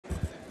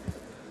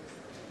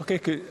Okay,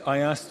 could I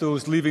ask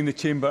those leaving the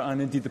chamber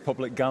and indeed the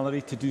public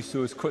gallery to do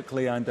so as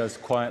quickly and as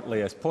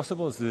quietly as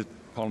possible, as the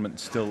Parliament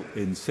is still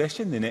in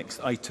session. The next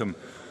item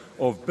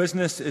of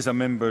business is a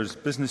members'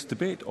 business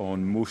debate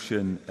on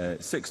motion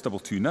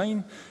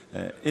 6229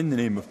 in the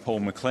name of Paul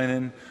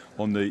McLennan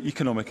on the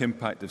economic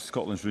impact of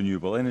Scotland's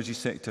renewable energy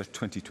sector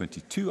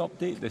 2022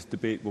 update. This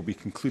debate will be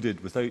concluded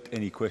without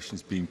any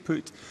questions being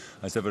put.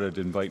 As ever, I'd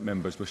invite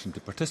members wishing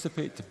to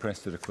participate to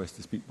press the request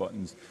to speak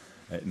buttons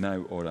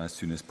now or as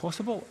soon as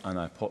possible. And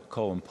I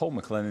call on Paul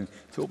McLennan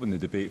to open the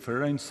debate for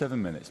around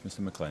 7 minutes.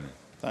 Mr McLennan.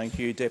 Thank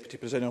you, Deputy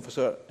Presiding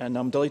Officer. And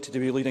I'm delighted to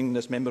be leading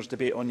this members'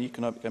 debate on the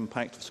economic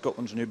impact of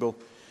Scotland's renewable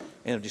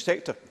energy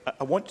sector.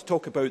 I want to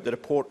talk about the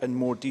report in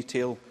more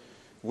detail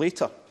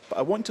later, but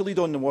I want to lead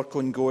on the work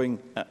ongoing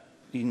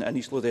in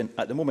East Lothian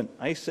at the moment.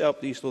 I set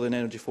up the East Lothian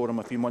Energy Forum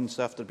a few months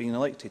after being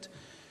elected,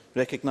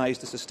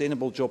 recognised the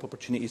sustainable job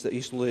opportunities that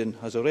East Lothian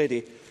has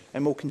already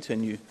and will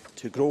continue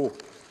to grow.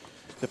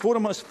 The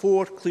forum has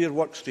 4 clear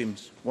work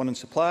streams, one on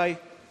supply,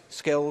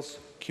 skills,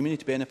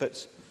 community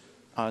benefits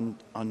and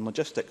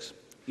logistics.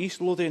 East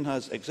Lothian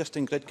has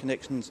existing grid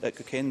connections at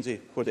Cockenzie,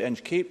 where the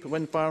Inch Cape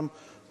wind farm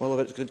will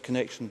have its grid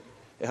connection.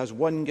 It has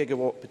 1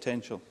 gigawatt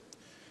potential.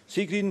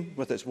 Seagreen,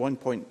 with its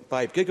 1.5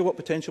 gigawatt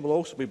potential, will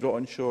also be brought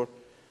on shore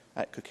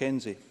at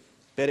Cockenzie.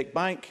 Berwick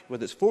Bank,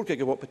 with its 4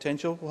 gigawatt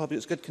potential, will have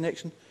its grid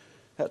connection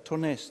at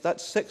Torness.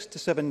 That's 6 to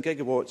 7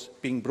 gigawatts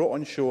being brought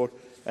on shore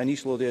in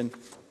East Lothian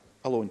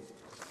alone.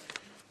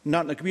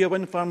 Nartnagwea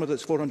wind farm, with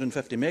its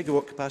 450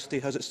 megawatt capacity,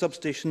 has its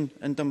substation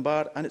in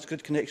Dunbar and its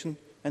grid connection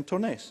in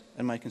Torness,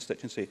 in my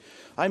constituency.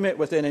 I met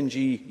with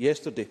NNG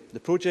yesterday. The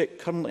project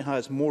currently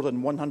has more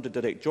than 100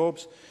 direct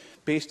jobs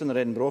based in their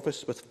Edinburgh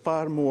office, with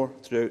far more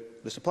throughout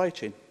the supply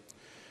chain.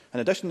 In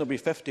addition, there will be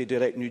 50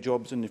 direct new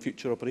jobs in the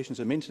future operations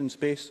and maintenance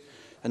base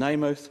in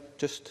Eyemouth,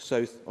 just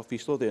south of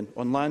East Lothian,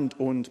 on land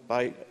owned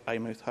by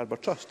Eyemouth Harbour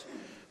Trust,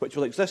 which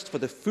will exist for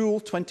the full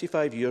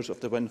 25 years of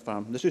the wind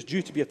farm. This is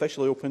due to be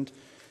officially opened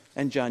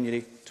in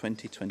January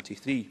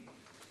 2023.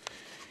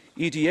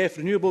 EDF,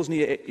 Renewables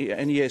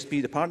and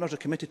ESB, the partners, are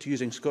committed to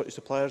using Scottish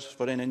suppliers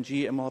for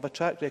NNG and will have a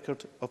track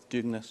record of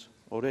doing this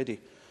already.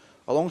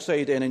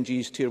 Alongside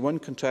NNG's Tier 1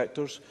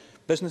 contractors,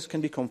 business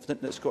can be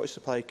confident that Scottish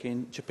supply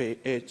chain can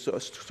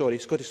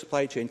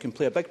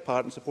play a big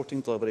part in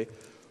supporting delivery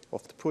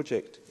of the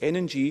project.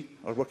 NNG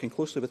are working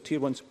closely with Tier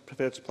 1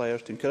 preferred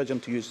suppliers to encourage them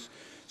to use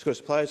Scottish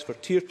suppliers for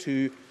Tier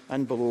 2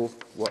 and below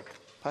work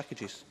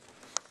packages.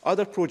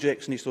 Other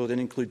projects in East Lothian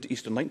include the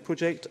Eastern Link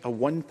project, a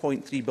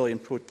 £1.3 billion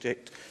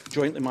project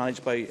jointly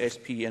managed by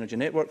SP Energy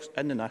Networks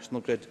and the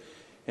National Grid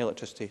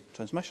Electricity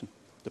Transmission.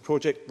 The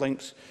project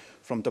links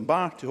from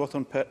Dunbar to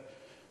Hawthorne Pit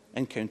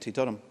in County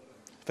Durham.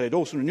 Fred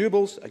Olsen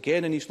Renewables,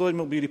 again in East Lothian,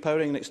 will be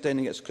repowering and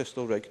extending its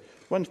Crystal Rig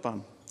wind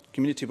farm.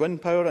 Community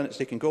Wind Power and its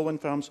Lake and Gold wind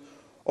farms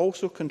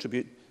also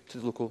contribute to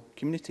the local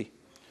community.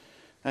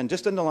 And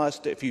just in the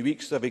last few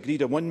weeks, they have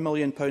agreed a £1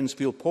 million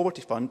field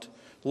poverty fund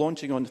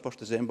launching on the 1st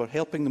December,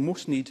 helping the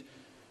most need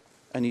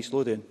in East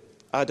Lothian.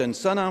 Adan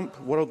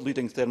Sunamp,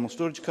 world-leading thermal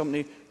storage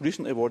company,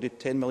 recently awarded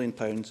 £10 million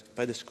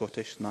by the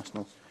Scottish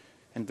National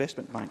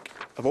Investment Bank.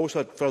 I've also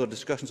had further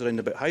discussions around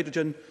about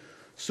hydrogen,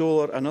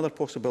 solar and other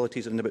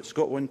possibilities around about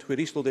Scotland, where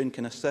East Lothian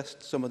can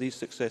assist some of these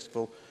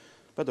successful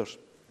bidders.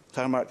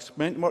 Tarmac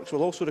cement works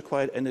will also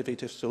require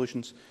innovative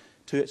solutions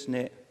to its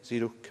net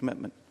zero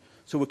commitment.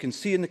 So we can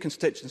see in the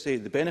constituency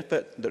the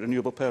benefit that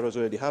renewable power is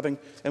already having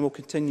and will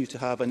continue to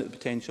have, and the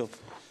potential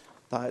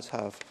that it's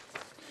have.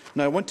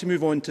 Now, I want to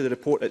move on to the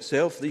report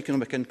itself, the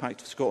economic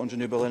impact of Scotland's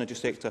renewable energy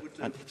sector.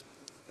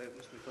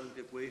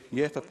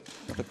 Yeah, if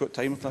I've got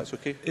time, if that's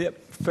okay.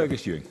 Yep,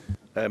 Fergus Ewing.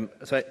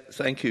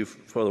 Thank you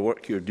for the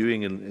work you're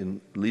doing in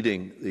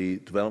leading the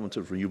development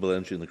of renewable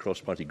energy in the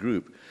cross-party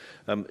group.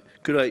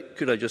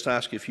 Could I just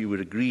ask if you would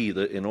agree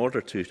that in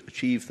order to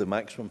achieve the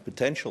maximum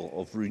potential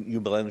of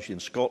renewable energy in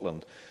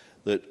Scotland,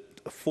 that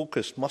a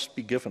focus must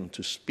be given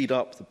to speed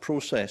up the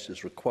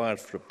processes required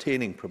for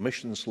obtaining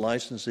permissions,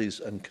 licences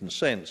and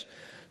consents,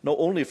 not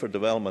only for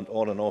development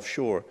on and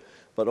offshore,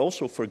 but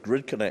also for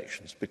grid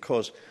connections,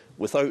 because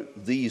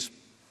without these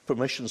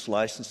permissions,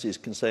 licences,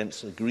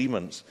 consents and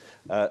agreements,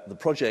 the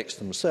projects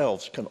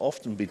themselves can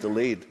often be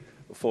delayed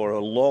for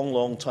a long,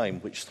 long time,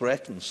 which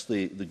threatens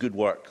the good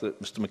work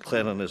that Mr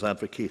McLennan is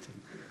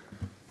advocating.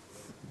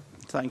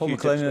 Thank Paul you.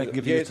 McLennan, I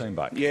give you your time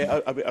back.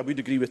 Yeah, I would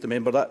agree with the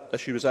member. That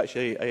issue was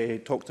actually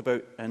talked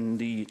about in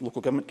the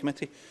Local Government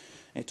Committee,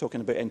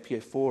 talking about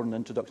NPF4 and the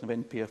introduction of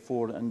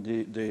NPF4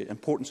 and the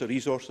importance of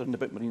resources and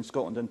about Marine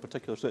Scotland in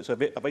particular. So it's a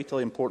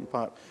vitally important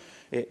part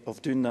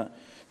of doing that.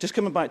 Just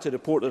coming back to the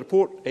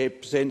report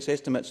presents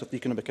estimates of the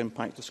economic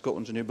impact of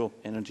Scotland's renewable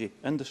energy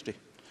industry.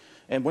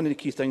 And one of the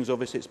key things,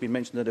 obviously, it's been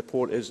mentioned in the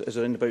report is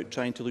around about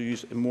trying to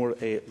use more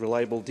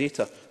reliable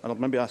data. And I'll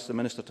maybe ask the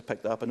Minister to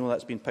pick that up. I know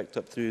that's been picked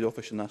up through the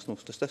Office of National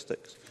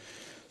Statistics.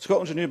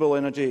 Scotland's renewable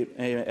energy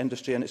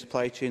industry and its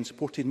supply chain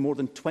supported more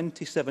than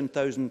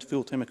 27,000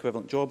 full-time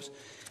equivalent jobs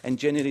and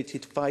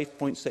generated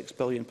 £5.6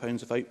 billion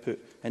of output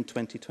in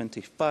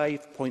 2020.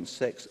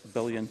 £5.6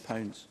 billion.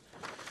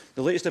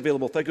 The latest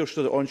available figures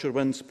show that onshore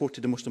wind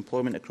supported the most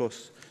employment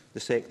across the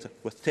sector,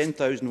 with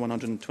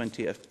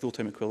 10,120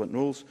 full-time equivalent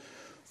roles,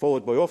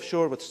 followed by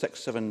offshore with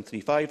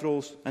 6,735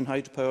 roles and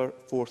hydropower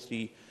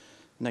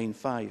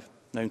 4,395.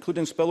 Now,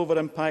 including spillover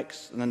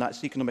impacts and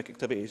that's economic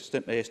activity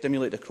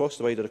stimulated across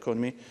the wider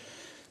economy,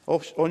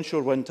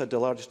 onshore wind had the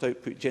largest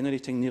output,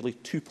 generating nearly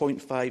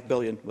 £2.5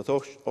 billion, with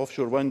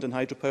offshore wind and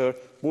hydropower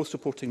both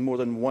supporting more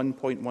than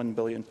 £1.1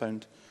 billion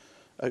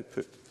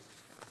output.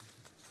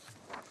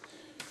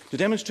 To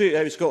demonstrate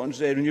how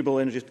Scotland's renewable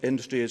energy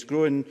industry is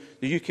growing,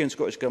 the UK and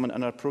Scottish Government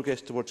and our progress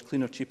towards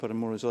cleaner, cheaper and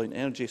more resilient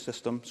energy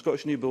system,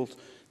 Scottish Renewables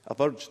have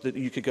urged the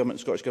UK Government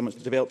and Scottish Governments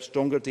to develop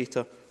stronger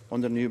data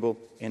on the renewable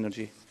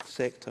energy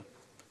sector.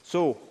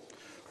 So,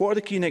 what are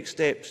the key next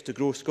steps to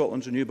grow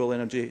Scotland's renewable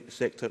energy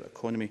sector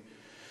economy?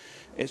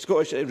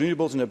 Scottish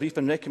Renewables, in a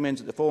briefing,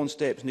 recommends that the following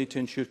steps need to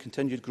ensure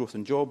continued growth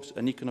in jobs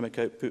and economic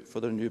output for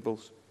the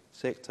renewables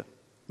sector.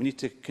 We need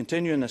to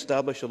continue and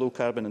establish a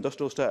low-carbon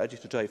industrial strategy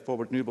to drive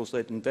forward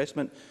renewables-led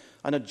investment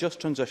and a just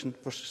transition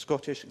for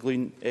Scottish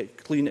clean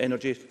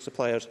energy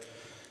suppliers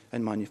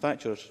and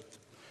manufacturers.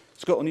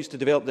 Scotland needs to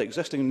develop the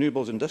existing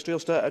renewables industrial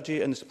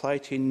strategy, and the supply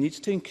chain needs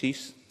to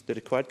increase the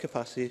required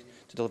capacity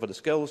to deliver the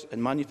skills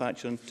and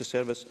manufacturing to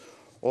service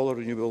all our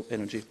renewable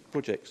energy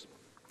projects.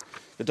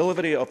 The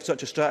delivery of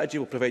such a strategy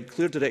will provide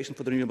clear direction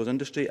for the renewables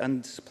industry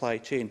and the supply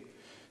chain,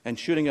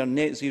 ensuring our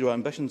net zero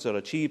ambitions are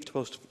achieved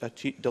whilst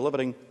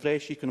delivering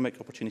fresh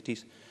economic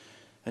opportunities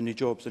and new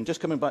jobs. And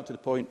just coming back to the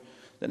point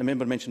that the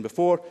member mentioned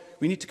before,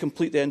 we need to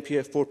complete the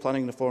NPF4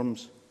 planning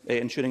reforms,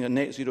 ensuring a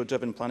net zero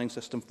driven planning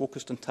system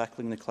focused on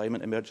tackling the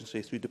climate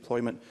emergency through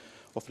deployment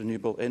of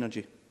renewable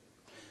energy.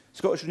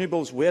 Scottish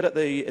Renewables were at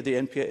the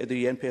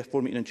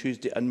NPF4 meeting on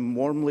Tuesday and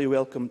warmly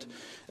welcomed,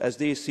 as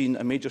they have seen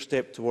a major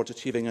step towards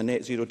achieving a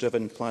net zero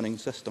driven planning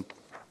system.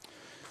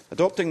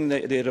 Adopting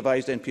the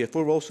revised NPF4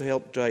 will also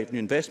help drive new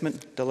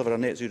investment, deliver our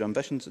net zero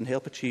ambitions and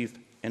help achieve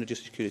energy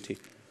security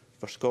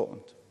for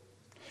Scotland.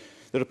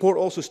 The report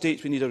also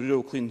states we need a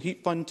rural clean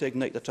heat fund to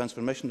ignite the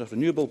transformation of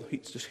renewable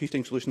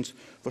heating solutions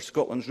for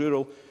Scotland's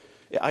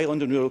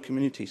island and rural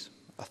communities.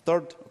 A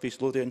third of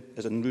East Lothian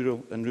is in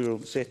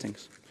rural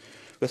settings.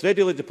 With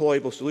readily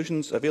deployable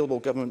solutions available,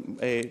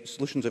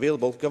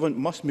 government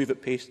must move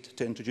at pace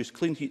to introduce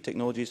clean heat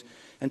technologies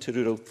into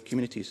rural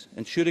communities,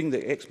 ensuring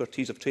the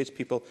expertise of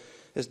tradespeople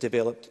is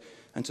developed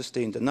and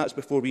sustained, and that's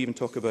before we even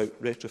talk about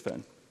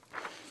retrofitting.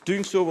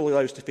 Doing so will allow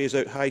us to phase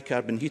out high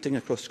carbon heating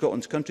across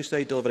Scotland's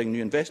countryside, delivering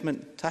new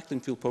investment, tackling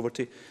fuel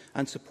poverty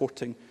and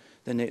supporting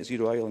the net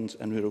zero islands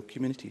and rural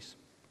communities.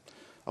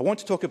 I want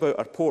to talk about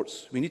our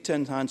ports. We need to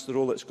enhance the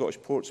role that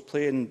Scottish ports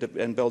play in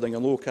building a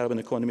low-carbon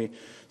economy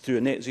through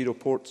a net zero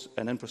ports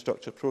and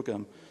infrastructure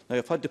programme. Now,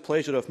 I've had the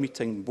pleasure of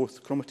meeting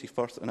both Cromarty,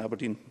 Firth and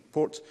Aberdeen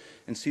ports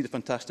and see the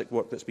fantastic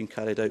work that's been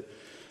carried out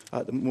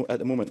at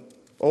the moment.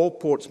 All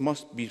ports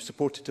must be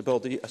supported to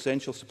build the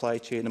essential supply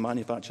chain and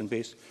manufacturing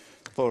base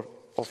for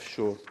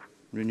offshore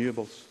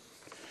renewables.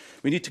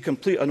 We need to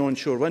complete an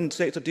onshore wind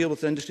sector deal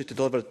with the industry to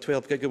deliver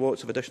 12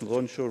 gigawatts of additional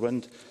onshore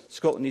wind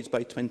Scotland needs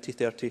by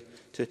 2030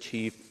 to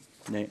achieve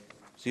net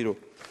zero.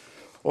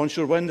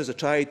 Onshore wind is a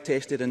tried,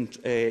 tested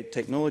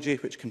technology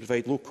which can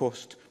provide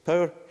low-cost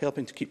power,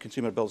 helping to keep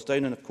consumer bills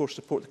down and, of course,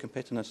 support the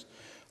competitiveness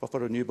of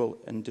our renewable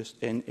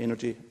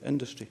energy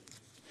industry.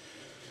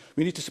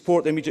 We need to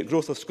support the immediate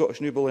growth of Scottish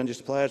renewable energy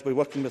suppliers by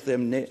working with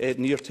them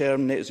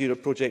near-term net zero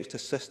projects to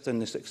assist in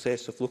the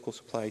success of local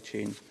supply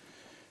chain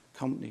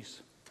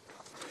companies.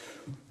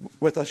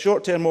 With a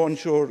short-term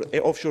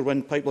offshore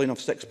wind pipeline of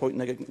 6.9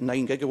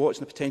 gigawatts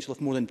and the potential of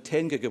more than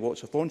 10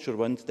 gigawatts of onshore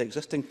wind, the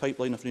existing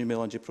pipeline of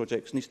renewable energy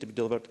projects needs to be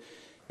delivered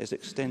is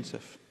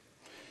extensive.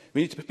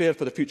 We need to prepare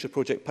for the future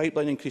project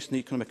pipeline, increasing the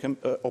economic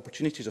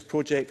opportunities of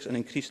projects and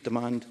increased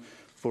demand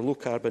for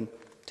low-carbon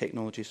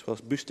technologies,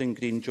 whilst boosting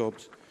green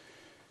jobs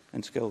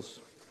and skills.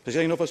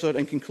 Presiding Officer,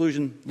 in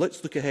conclusion,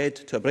 let's look ahead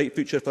to a bright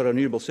future for our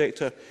renewable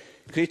sector,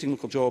 creating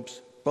local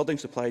jobs, building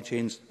supply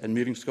chains and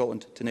moving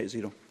Scotland to net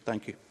zero.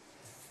 Thank you.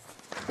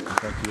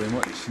 Thank you very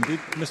much indeed,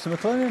 Mr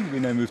McLennan. We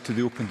now move to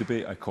the open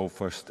debate. I call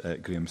first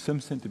Graham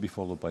Simpson, to be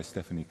followed by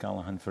Stephanie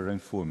Callaghan for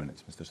around 4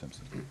 minutes. Mr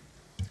Simpson.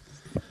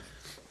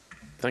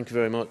 Thank you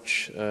very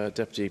much,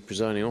 Deputy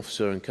Presiding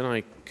Officer. And can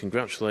I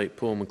congratulate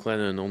Paul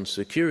McLennan on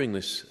securing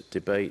this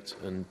debate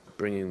and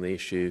bringing the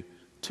issue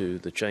to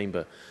the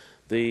Chamber.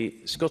 The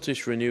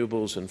Scottish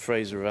Renewables and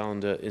Fraser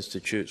Allender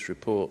Institute's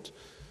report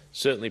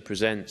certainly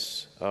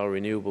presents our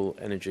renewable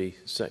energy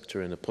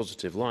sector in a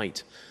positive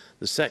light.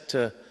 The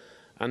sector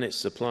and its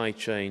supply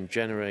chain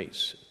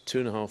generates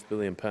 £2.5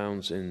 billion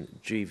in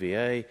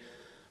GVA,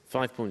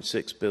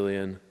 5.6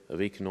 billion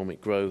of economic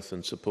growth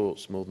and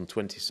supports more than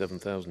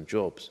 27,000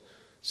 jobs.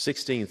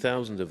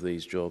 16,000 of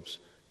these jobs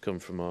come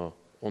from our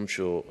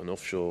onshore and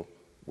offshore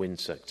wind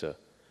sector.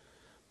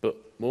 But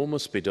more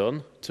must be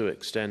done to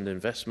extend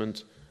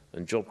investment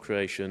and job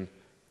creation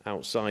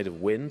outside of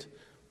wind.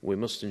 We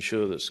must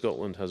ensure that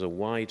Scotland has a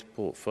wide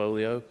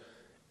portfolio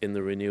in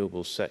the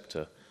renewables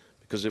sector,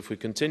 because if we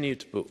continue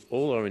to put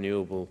all our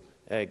renewable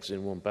eggs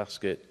in one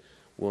basket,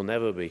 we'll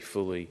never be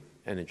fully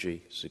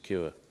energy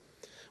secure.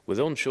 With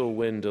onshore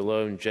wind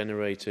alone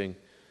generating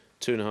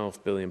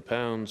 £2.5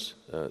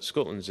 billion,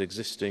 Scotland's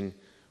existing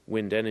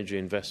wind energy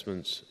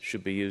investments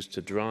should be used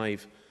to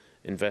drive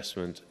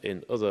investment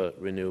in other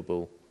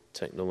renewable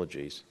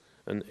technologies.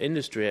 And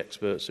industry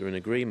experts are in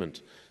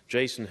agreement.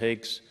 Jason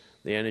Higgs,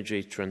 the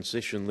energy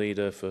transition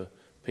leader for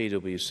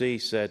PwC,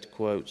 said,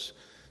 quotes,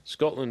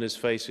 "Scotland is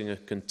facing a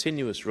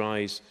continuous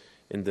rise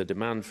in the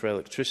demand for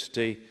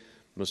electricity,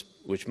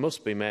 which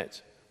must be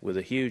met with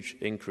a huge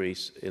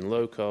increase in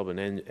low-carbon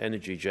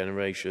energy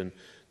generation,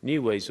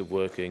 new ways of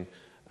working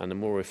and a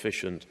more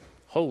efficient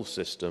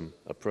whole-system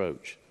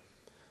approach."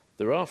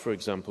 There are, for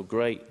example,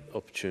 great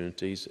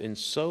opportunities in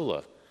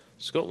solar.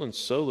 Scotland's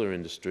solar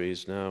industry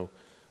is now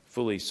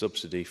fully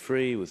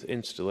subsidy-free, with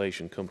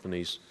installation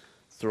companies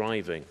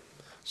thriving.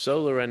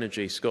 Solar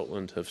Energy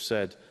Scotland have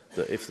said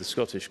that if the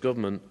Scottish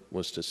Government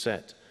was to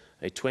set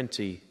a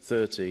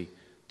 2030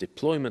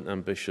 deployment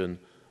ambition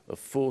of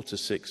 4 to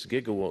 6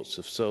 gigawatts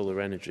of solar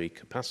energy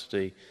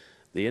capacity,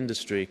 the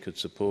industry could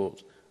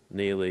support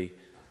nearly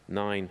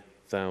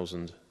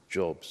 9,000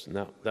 jobs.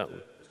 Now,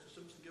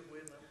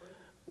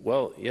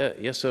 well,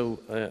 yes,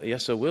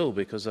 I will,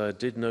 because I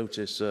did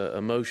notice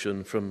a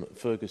motion from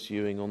Fergus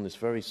Ewing on this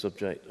very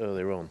subject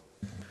earlier on.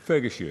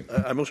 Fergus Ewing.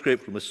 I'm most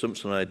grateful, Ms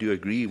Simpson. I do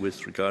agree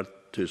with regard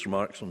to his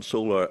remarks on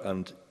solar,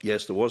 and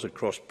yes, there was a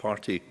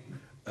cross-party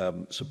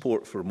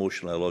support for a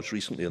motion I lodged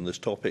recently on this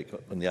topic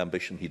and the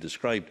ambition he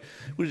described.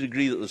 Would you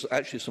agree that there's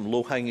actually some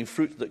low-hanging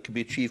fruit that can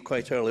be achieved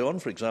quite early on?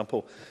 For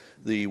example,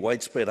 the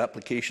widespread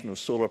application of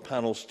solar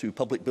panels to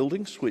public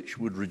buildings, which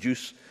would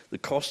reduce the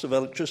cost of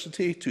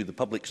electricity to the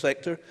public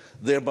sector,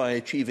 thereby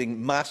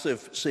achieving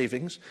massive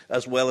savings,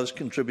 as well as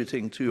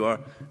contributing to our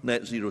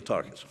net zero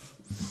targets.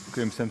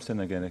 Graham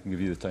Simpson, again, I can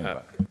give you the time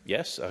back.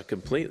 Yes, I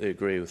completely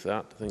agree with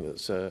that. I think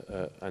that's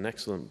an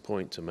excellent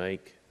point to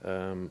make.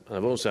 And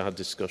I've also had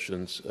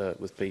discussions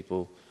with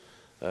people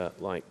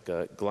like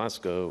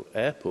Glasgow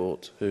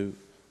Airport, who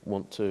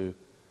want to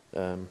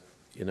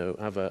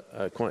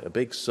have quite a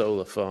big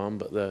solar farm,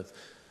 but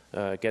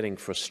they're getting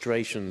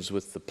frustrations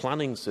with the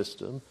planning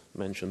system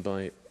mentioned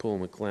by Paul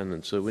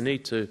McLennan. So we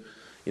need to,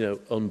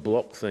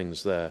 unblock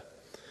things there.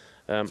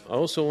 I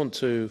also want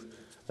to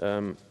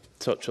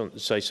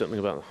say something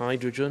about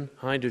hydrogen.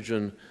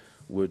 Hydrogen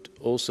would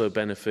also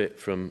benefit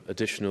from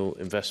additional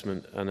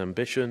investment and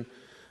ambition.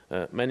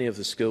 Many of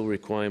the skill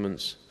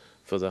requirements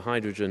for the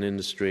hydrogen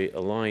industry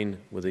align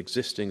with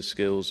existing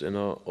skills in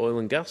our oil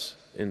and gas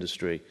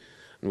industry.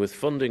 And with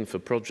funding for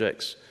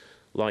projects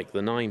like the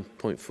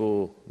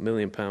 £9.4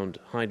 million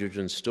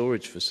hydrogen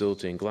storage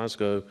facility in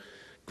Glasgow,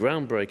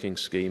 groundbreaking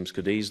schemes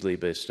could easily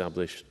be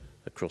established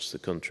across the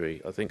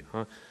country. I think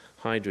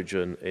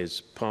hydrogen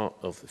is part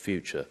of the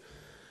future.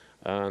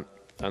 And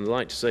I'd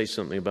like to say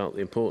something about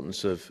the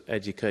importance of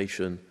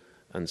education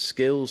and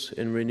skills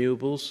in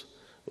renewables.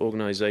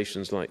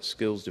 Organisations like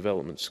Skills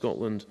Development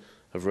Scotland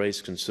have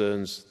raised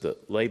concerns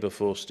that labour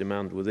force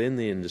demand within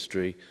the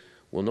industry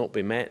will not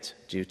be met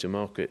due to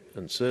market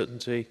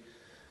uncertainty.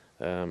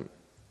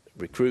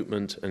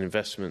 Recruitment and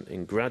investment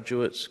in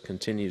graduates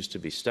continues to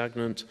be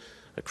stagnant.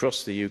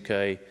 Across the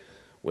UK,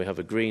 we have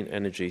a green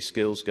energy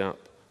skills gap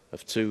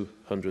of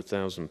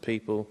 200,000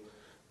 people,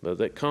 but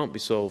that can't be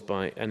solved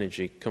by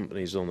energy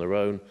companies on their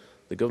own.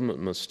 The government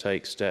must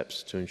take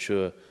steps to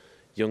ensure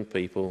young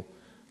people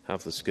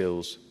have the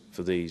skills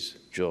for these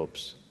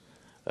jobs.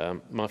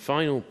 My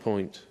final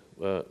point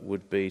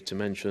would be to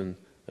mention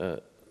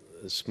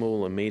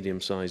small and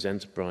medium-sized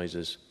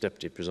enterprises,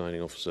 Deputy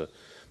Presiding Officer.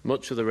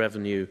 Much of the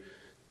revenue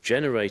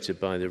generated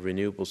by the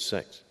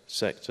renewables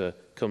sector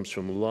comes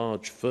from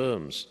large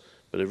firms,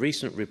 but a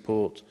recent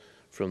report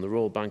from the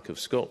Royal Bank of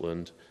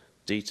Scotland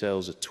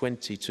details a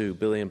 £22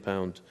 billion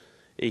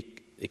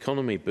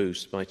economy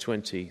boost by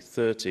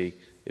 2030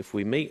 if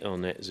we meet our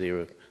net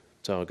zero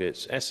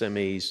targets.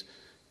 SMEs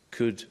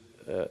could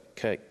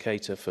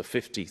cater for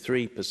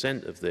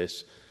 53% of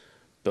this,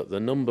 but the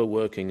number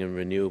working in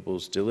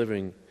renewables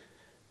delivering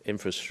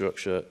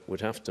infrastructure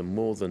would have to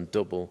more than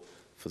double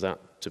for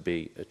that to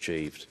be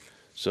achieved.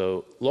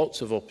 So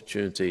lots of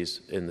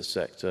opportunities in the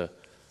sector,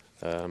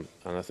 and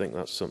I think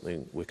that's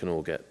something we can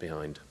all get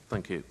behind.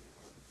 Thank you.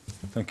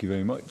 Thank you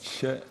very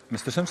much,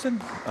 Mr Simpson.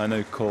 I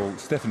now call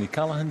Stephanie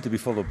Callaghan to be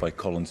followed by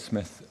Colin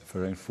Smith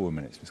for around 4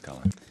 minutes. Ms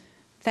Callaghan.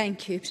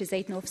 Thank you,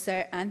 Presiding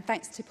Officer, and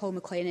thanks to Paul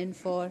McLennan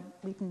for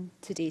leading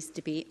today's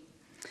debate.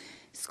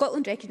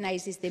 Scotland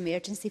recognises the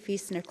emergency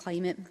facing our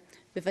climate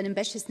with an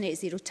ambitious net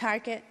zero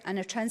target, and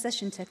our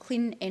transition to a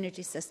clean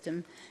energy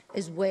system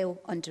is well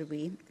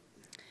underway.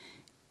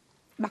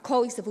 My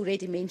colleagues have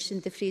already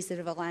mentioned the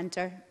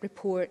Fraser-Valander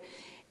report,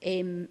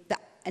 and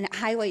it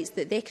highlights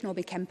that the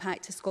economic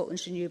impact of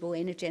Scotland's renewable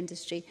energy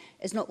industry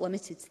is not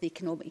limited to the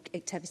economic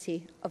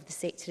activity of the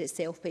sector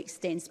itself, but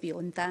extends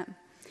beyond that.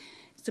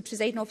 So,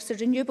 Presiding Officer,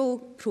 renewable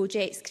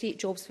projects create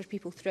jobs for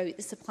people throughout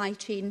the supply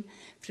chain,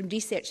 from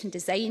research and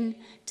design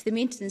to the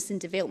maintenance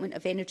and development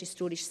of energy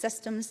storage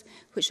systems,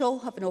 which all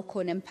have a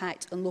knock-on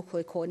impact on local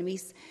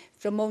economies,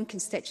 from my own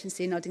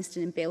constituency in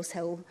Uddingston and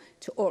Bellshill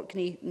to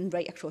Orkney and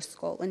right across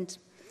Scotland.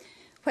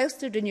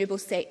 Whilst the renewable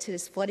sector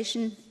is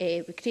flourishing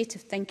with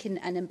creative thinking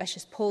and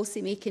ambitious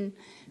policy making,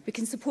 we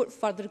can support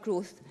further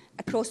growth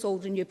across all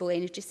renewable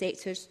energy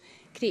sectors,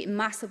 creating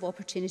massive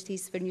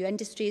opportunities for new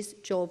industries,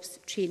 jobs,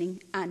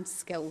 training and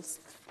skills.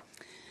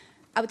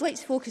 I would like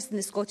to focus on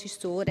the Scottish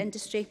solar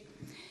industry.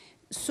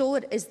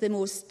 Solar is the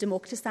most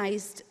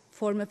democratised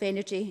form of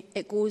energy.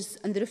 It goes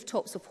on the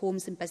rooftops of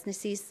homes and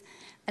businesses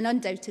and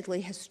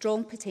undoubtedly has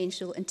strong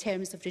potential in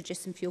terms of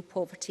reducing fuel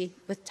poverty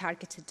with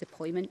targeted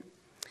deployment.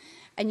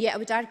 And yet I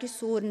would argue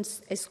solar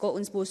is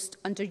Scotland's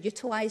most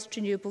underutilised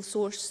renewable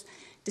source,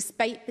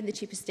 despite being the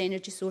cheapest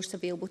energy source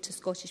available to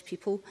Scottish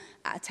people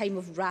at a time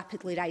of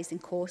rapidly rising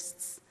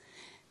costs.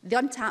 The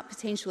untapped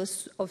potential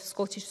of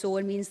Scottish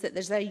solar means that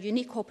there's a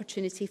unique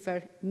opportunity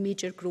for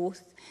major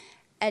growth,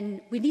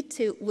 and we need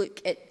to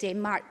look at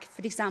Denmark,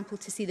 for example,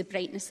 to see the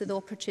brightness of the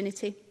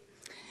opportunity.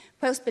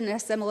 Whilst being in a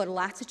similar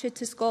latitude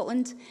to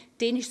Scotland,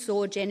 Danish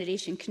solar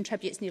generation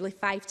contributes nearly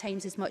 5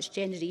 times as much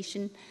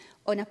generation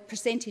on a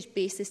percentage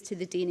basis to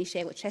the Danish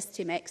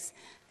electricity mix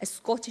as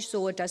Scottish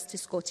solar does to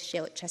Scottish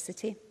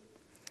electricity.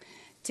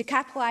 To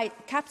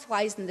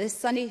capitalise on the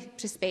sunny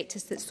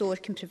prospectus that solar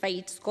can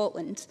provide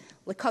Scotland,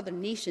 like other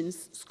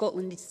nations,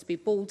 Scotland needs to be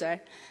bolder,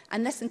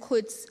 and this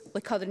includes,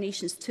 like other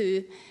nations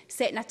too,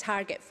 setting a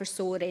target for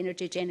solar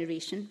energy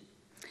generation.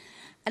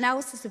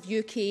 Analysis of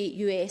UK,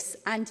 US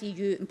and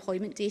EU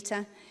employment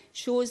data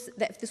shows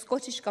that if the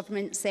Scottish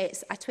Government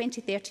sets a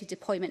 2030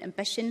 deployment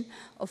ambition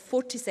of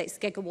 46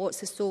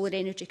 gigawatts of solar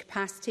energy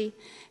capacity,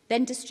 the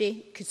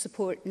industry could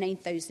support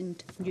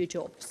 9,000 new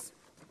jobs.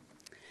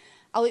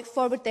 I look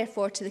forward,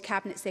 therefore, to the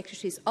Cabinet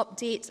Secretary's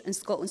update on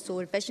Scotland's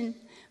solar vision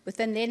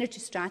within the Energy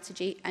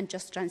Strategy and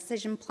Just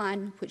Transition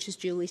Plan, which is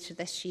due later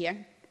this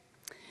year.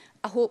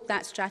 I hope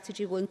that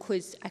strategy will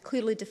include a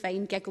clearly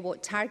defined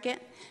gigawatt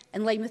target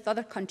in line with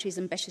other countries'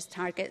 ambitious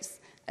targets,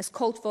 as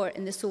called for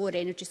in the Solar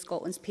Energy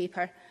Scotland's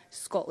paper,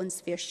 Scotland's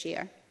Fair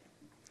Share.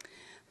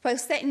 While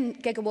setting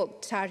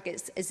gigawatt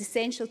targets is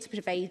essential to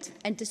provide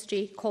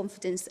industry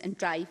confidence and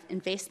drive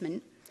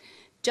investment,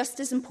 just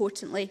as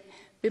importantly,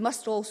 we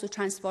must also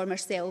transform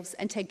ourselves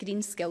into a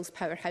green skills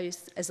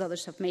powerhouse, as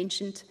others have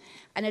mentioned,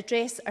 and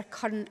address our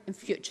current and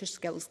future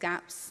skills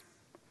gaps.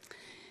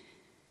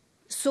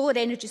 Solar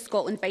Energy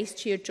Scotland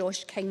Vice-Chair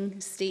Josh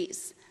King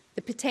states,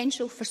 "The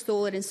potential for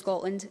solar in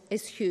Scotland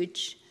is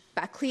huge,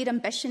 but a clear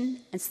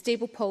ambition and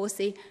stable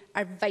policy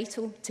are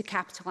vital to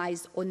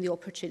capitalise on the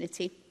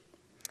opportunity."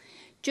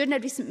 During a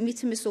recent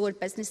meeting with solar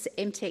business at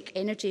MTech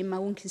Energy in my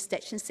own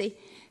constituency,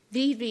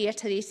 they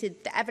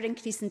reiterated the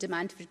ever-increasing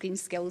demand for green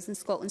skills in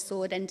Scotland's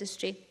solar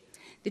industry.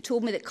 They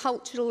told me that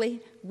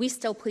culturally, we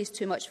still place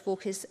too much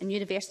focus on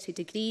university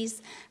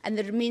degrees and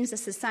there remains a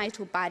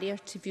societal barrier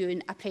to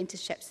viewing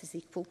apprenticeships as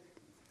equal.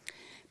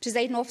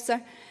 Presiding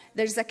Officer,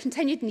 there is a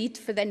continued need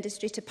for the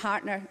industry to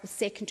partner with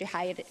secondary,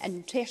 higher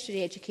and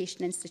tertiary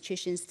education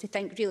institutions to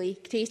think really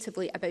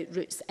creatively about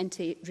routes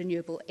into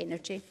renewable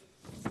energy.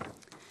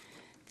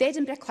 The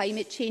Edinburgh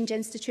Climate Change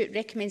Institute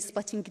recommends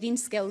splitting green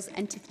skills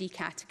into 3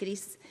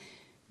 categories: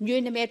 new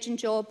and emerging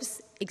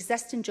jobs,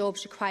 existing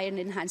jobs requiring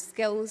enhanced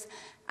skills,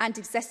 and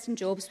existing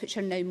jobs which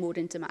are now more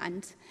in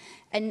demand.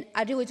 And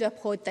I really do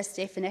applaud this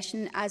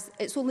definition, as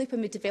it's only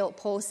when we develop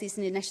policies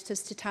and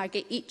initiatives to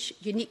target each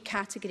unique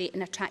category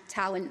and attract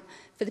talent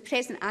for the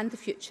present and the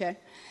future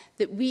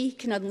that we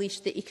can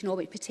unleash the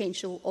economic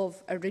potential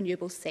of our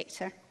renewable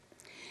sector.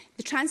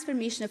 The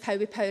transformation of how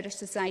we power our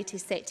society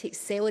is set to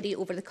accelerate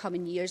over the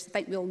coming years. I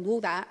think we all know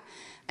that.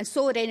 And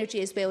solar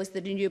energy, as well as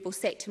the renewable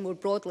sector more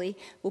broadly,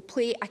 will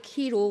play a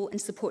key role in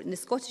supporting the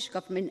Scottish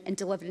Government in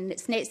delivering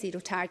its net zero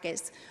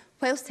targets,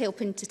 whilst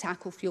helping to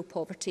tackle fuel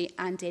poverty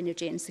and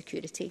energy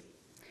insecurity.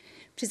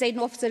 Presiding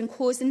Officer, in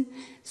closing,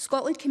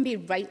 Scotland can be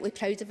rightly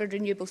proud of our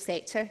renewable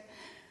sector.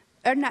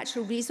 Our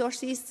natural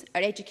resources,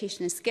 our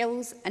education and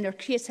skills and our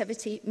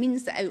creativity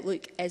means the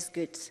outlook is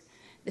good.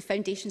 The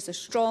foundations are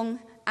strong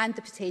and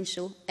the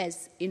potential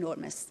is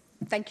enormous.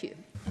 Thank you.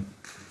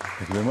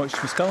 Thank you very much,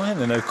 Ms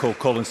Callaghan. I now call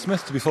Colin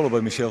Smith to be followed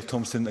by Michelle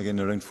Thompson, again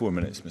around 4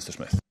 minutes. Mr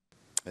Smith.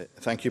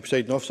 Thank you,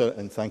 Presiding Officer,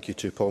 and thank you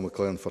to Paul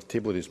McLaren for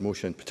tabling his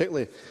motion,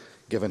 particularly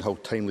given how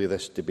timely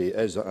this debate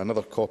is.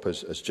 Another COP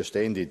has just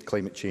ended.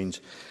 Climate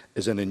change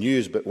is in the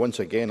news, but once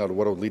again our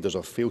world leaders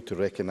have failed to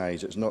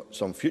recognise it's not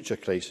some future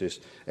crisis,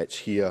 it's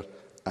here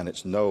and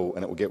it's now,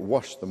 and it will get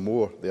worse the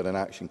more their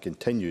inaction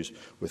continues,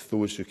 with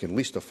those who can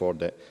least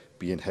afford it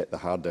being hit the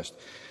hardest.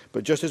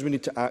 But just as we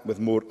need to act with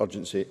more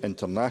urgency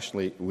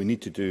internationally, we need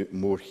to do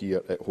more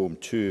here at home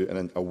too, and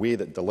in a way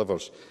that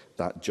delivers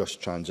that just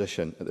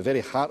transition. At the very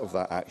heart of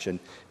that action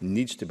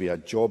needs to be a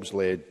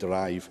jobs-led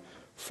drive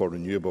for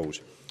renewables.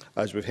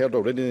 As we've heard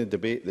already in the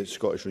debate, the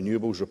Scottish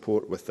Renewables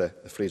report with the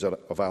Fraser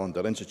of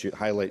Allender Institute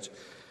highlights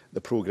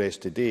the progress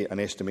to date,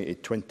 an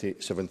estimated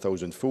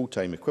 27,000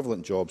 full-time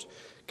equivalent jobs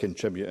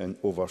contributing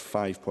over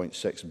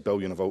 5.6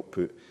 billion of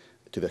output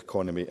to the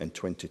economy in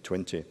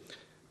 2020.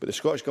 But the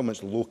Scottish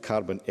Government's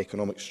low-carbon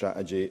economic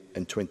strategy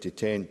in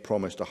 2010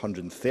 promised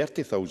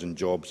 130,000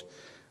 jobs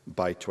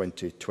by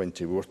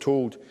 2020. We were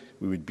told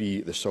we would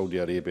be the Saudi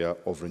Arabia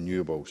of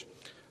renewables.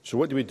 So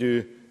what do we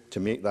do to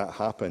make that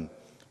happen.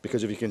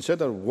 Because if you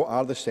consider what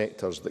are the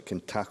sectors that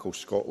can tackle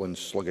Scotland's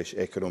sluggish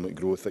economic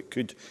growth, that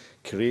could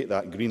create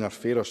that greener,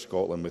 fairer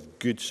Scotland with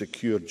good,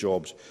 secure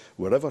jobs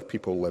wherever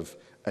people live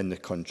in the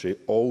country,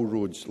 all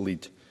roads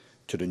lead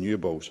to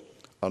renewables.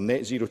 Our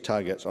net zero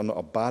targets are not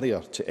a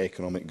barrier to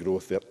economic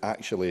growth, they are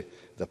actually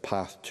the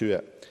path to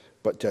it.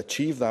 But to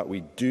achieve that,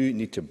 we do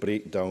need to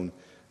break down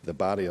the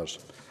barriers.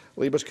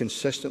 Labour has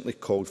consistently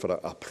called for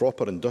a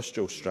proper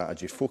industrial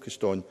strategy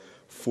focused on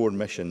 4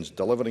 missions: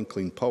 delivering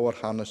clean power,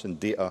 harnessing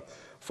data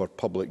for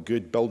public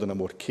good, building a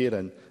more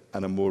caring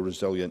and a more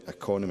resilient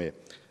economy.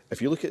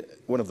 If you look at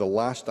one of the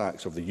last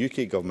acts of the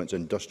UK Government's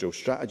Industrial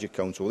Strategy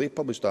Council, they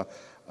published a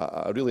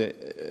really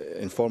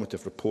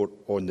informative report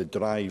on the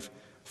drive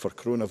for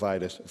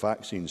coronavirus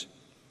vaccines.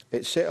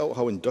 It set out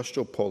how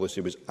industrial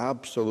policy was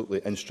absolutely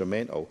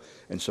instrumental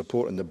in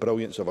supporting the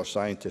brilliance of our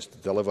scientists to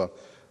deliver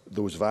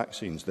those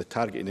vaccines, the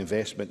targeted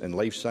investment in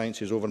life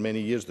sciences over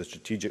many years, the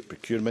strategic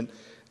procurement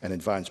and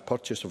advanced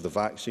purchase of the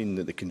vaccine,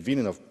 the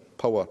convening of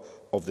power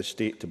of the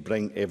state to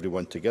bring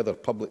everyone together,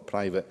 public,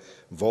 private,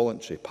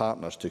 voluntary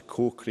partners to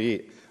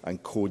co-create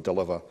and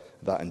co-deliver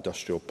that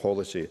industrial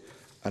policy.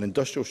 An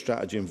industrial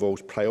strategy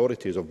involves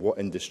priorities of what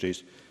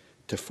industries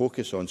to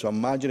focus on. So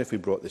imagine if we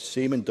brought the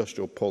same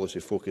industrial policy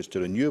focus to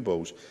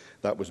renewables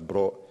that was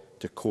brought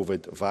to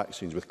COVID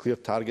vaccines, with clear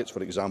targets,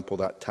 for example,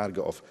 that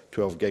target of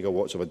 12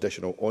 gigawatts of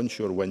additional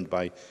onshore wind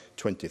by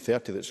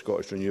 2030 that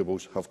Scottish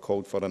Renewables have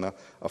called for, and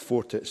a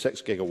 4 to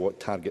 6 gigawatt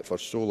target for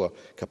solar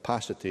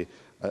capacity,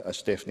 as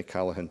Stephanie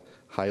Callaghan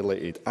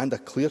highlighted, and a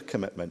clear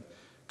commitment,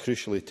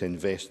 crucially, to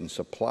invest in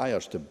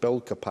suppliers to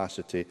build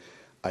capacity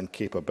and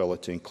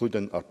capability,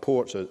 including our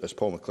ports, as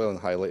Paul McClellan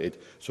highlighted,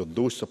 so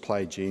those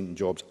supply chain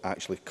jobs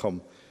actually come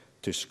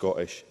to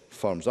Scottish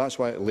firms. That's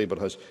why Labour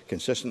has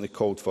consistently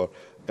called for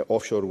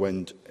offshore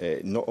wind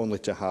not only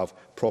to have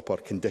proper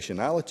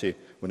conditionality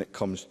when it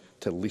comes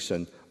to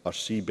leasing our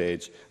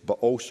seabeds, but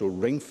also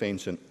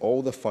ring-fencing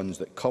all the funds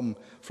that come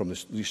from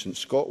the recent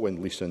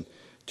ScotWind leasing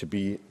to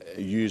be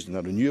used in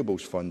a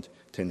renewables fund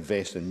to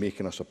invest in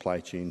making our supply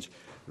chains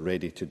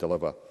ready to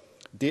deliver.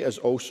 Data is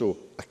also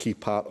a key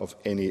part of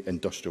any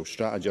industrial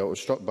strategy. I was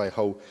struck by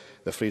how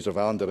the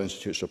Fraser-Vallender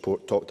Institute's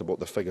report talked about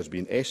the figures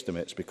being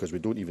estimates, because we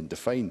don't even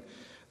define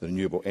the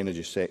renewable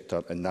energy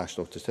sector in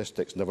national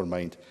statistics, never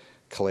mind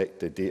collect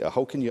the data.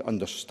 How can you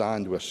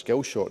understand where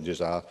skill shortages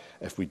are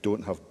if we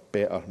don't have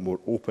better, more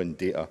open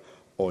data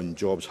on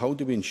jobs? How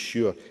do we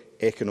ensure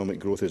economic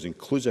growth is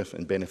inclusive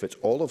and benefits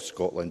all of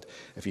Scotland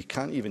if you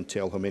can't even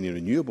tell how many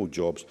renewable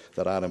jobs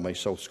there are in my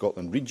South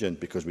Scotland region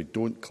because we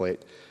don't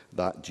collect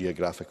that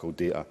geographical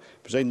data?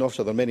 Presiding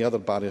Officer, there are many other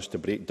barriers to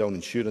break down,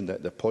 ensuring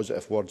that the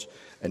positive words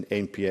in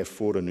NPF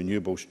 4 on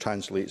renewables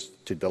translates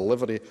to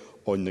delivery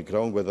on the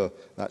ground, whether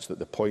that's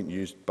the point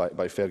used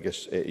by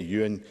Fergus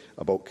Ewan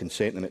about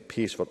consenting at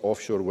pace for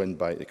offshore wind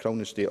by the Crown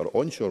Estate or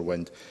onshore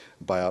wind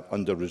by our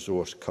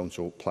under-resourced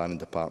council planning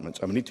departments.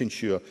 And we need to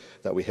ensure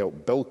that we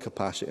help build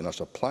capacity in our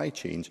supply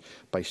chains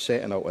by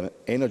setting out an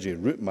energy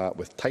route map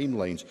with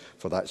timelines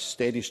for that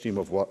steady stream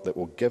of work that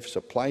will give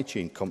supply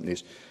chain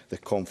companies the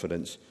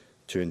confidence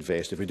to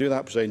invest. If we do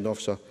that, Presiding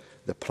Officer,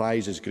 the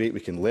prize is great. We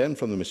can learn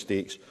from the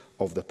mistakes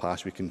of the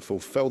past. We can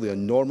fulfil the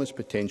enormous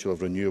potential of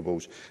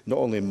renewables, not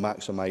only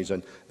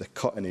maximising the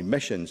cut in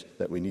emissions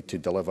that we need to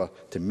deliver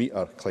to meet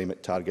our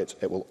climate targets,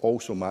 it will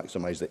also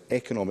maximise the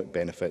economic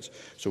benefits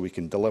so we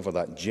can deliver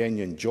that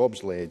genuine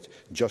jobs-led,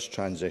 just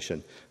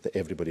transition that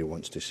everybody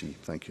wants to see.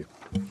 Thank you.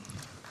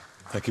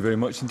 Thank you very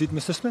much indeed,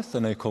 Mr Smith. I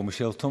now call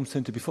Michelle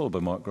Thompson to be followed by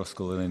Mark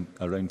Ruskell in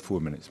around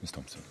 4 minutes. Ms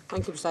Thompson.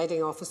 Thank you,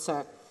 Presiding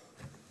Officer.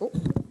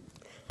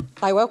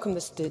 I welcome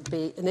this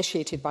debate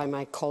initiated by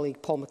my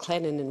colleague Paul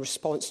McLennan in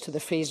response to the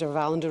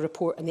Fraser-Vallender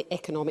report on the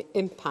economic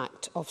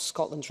impact of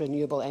Scotland's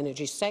renewable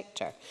energy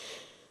sector.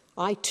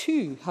 I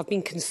too have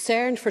been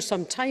concerned for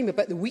some time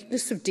about the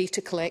weakness of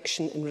data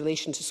collection in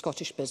relation to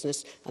Scottish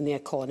business and the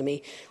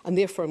economy, and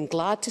therefore am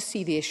glad to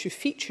see the issue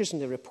features in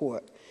the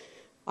report.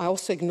 I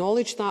also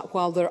acknowledge that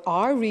while there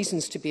are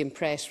reasons to be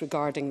impressed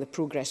regarding the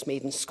progress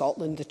made in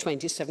Scotland, the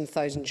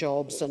 27,000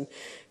 jobs and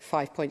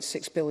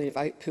 5.6 billion of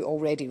output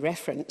already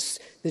referenced,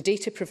 the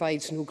data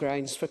provides no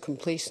grounds for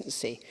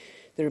complacency.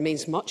 There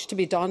remains much to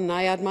be done, and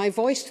I add my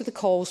voice to the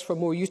calls for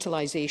more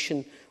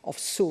utilisation of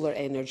solar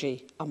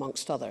energy,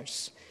 amongst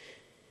others.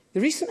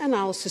 The recent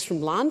analysis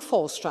from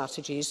Landfall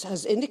Strategies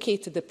has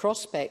indicated the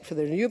prospect for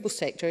the renewable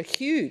sector are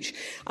huge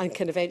and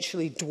can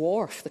eventually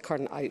dwarf the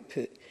current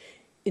output.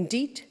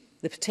 Indeed,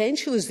 the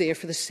potential is there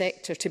for the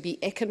sector to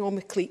be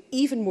economically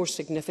even more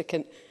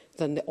significant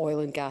than the oil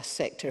and gas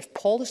sector if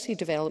policy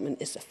development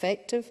is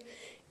effective,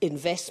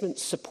 investment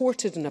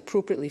supported and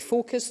appropriately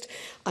focused,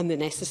 and the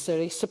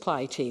necessary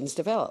supply chains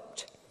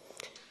developed.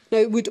 Now,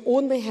 it would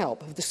only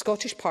help if the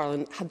Scottish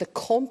Parliament had the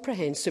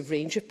comprehensive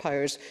range of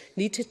powers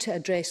needed to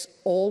address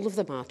all of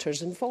the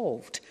matters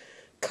involved.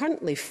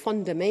 Currently,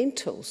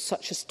 fundamentals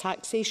such as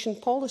taxation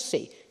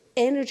policy,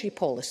 energy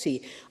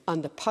policy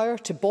and the power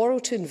to borrow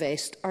to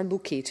invest are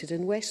located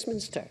in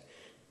Westminster.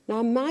 Now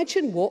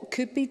imagine what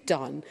could be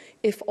done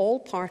if all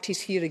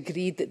parties here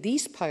agreed that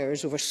these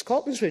powers over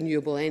Scotland's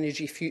renewable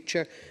energy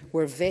future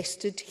were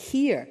vested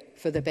here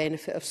for the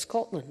benefit of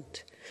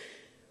Scotland.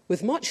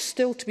 With much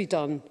still to be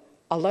done,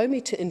 allow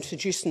me to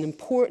introduce an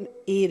important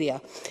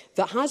area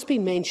that has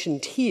been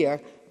mentioned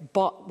here,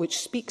 but which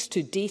speaks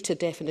to data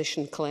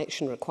definition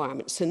collection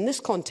requirements. In this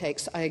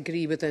context, I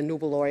agree with the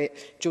Nobel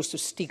laureate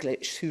Joseph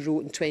Stiglitz, who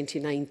wrote in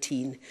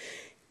 2019,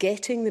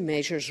 getting the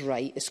measures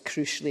right is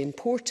crucially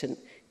important.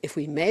 If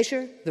we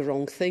measure the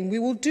wrong thing, we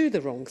will do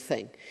the wrong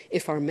thing.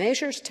 If our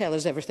measures tell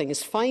us everything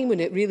is fine when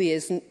it really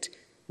isn't,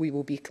 we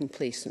will be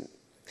complacent.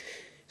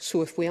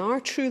 So if we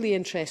are truly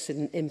interested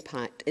in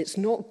impact, it's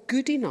not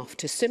good enough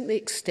to simply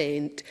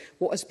extend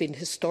what has been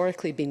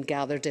historically been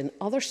gathered in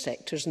other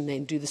sectors and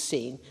then do the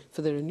same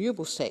for the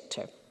renewable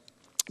sector.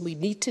 We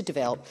need to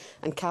develop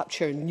and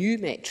capture new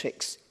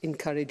metrics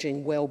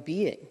encouraging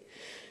well-being.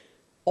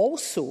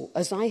 Also,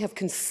 as I have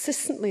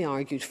consistently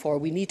argued for,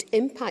 we need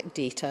impact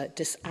data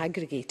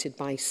disaggregated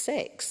by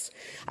sex.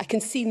 I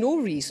can see no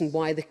reason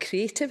why the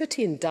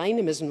creativity and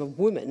dynamism of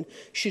women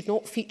should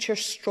not feature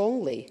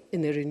strongly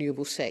in the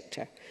renewable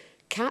sector.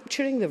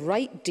 Capturing the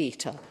right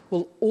data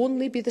will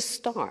only be the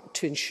start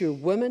to ensure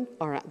women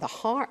are at the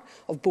heart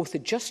of both the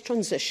just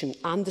transition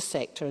and the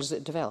sector as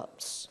it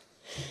develops.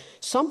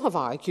 Some have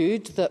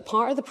argued that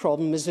part of the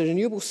problem is the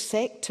renewable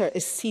sector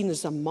is seen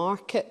as a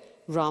market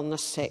rather than a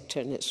sector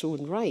in its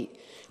own right.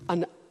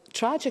 And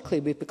tragically,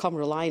 we've become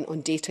reliant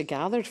on data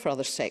gathered for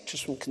other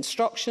sectors, from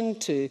construction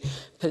to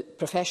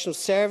professional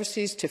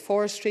services to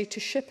forestry to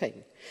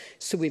shipping.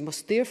 So we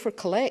must therefore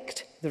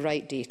collect the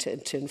right data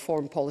to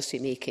inform policy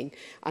making,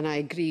 and I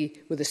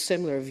agree with a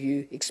similar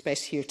view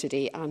expressed here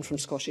today and from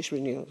Scottish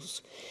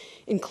Renewables.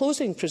 In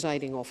closing,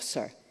 Presiding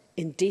Officer,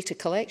 in data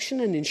collection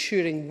and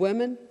ensuring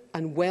women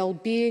and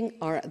well-being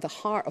are at the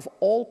heart of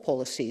all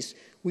policies,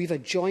 we have a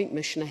joint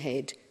mission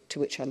ahead to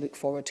which I look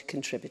forward to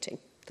contributing.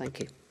 Thank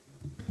you.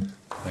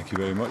 Thank you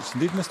very much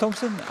indeed, Ms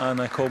Thompson.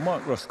 And I call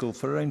Mark Ruskell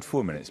for around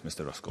 4 minutes.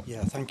 Mr Ruskell.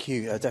 Yeah, thank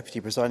you,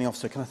 Deputy Presiding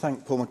Officer. Can I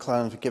thank Paul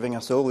McLaren for giving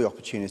us all the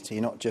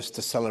opportunity, not just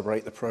to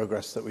celebrate the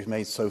progress that we've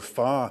made so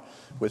far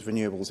with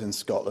renewables in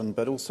Scotland,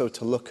 but also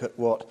to look at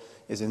what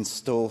is in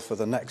store for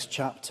the next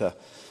chapter.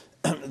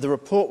 The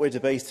report we're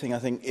debating, I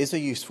think, is a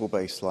useful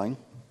baseline.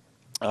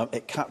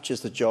 It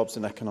captures the jobs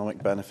and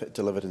economic benefit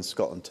delivered in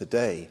Scotland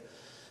today.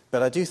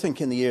 But I do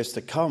think in the years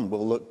to come,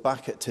 we'll look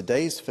back at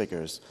today's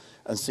figures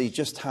and see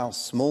just how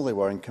small they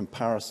were in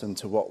comparison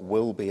to what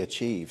will be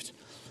achieved.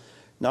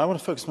 Now, I want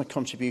to focus my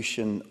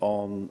contribution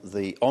on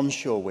the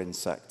onshore wind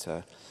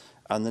sector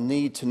and the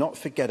need to not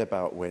forget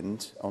about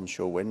wind,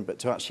 onshore wind, but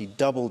to actually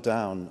double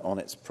down on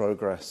its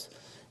progress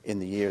in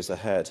the years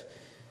ahead.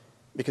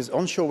 Because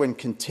onshore wind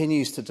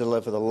continues to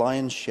deliver the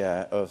lion's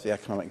share of the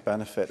economic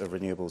benefit of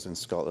renewables in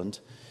Scotland.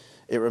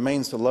 It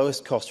remains the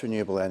lowest cost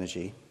renewable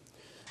energy.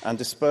 And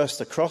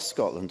dispersed across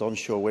Scotland,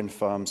 onshore wind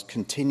farms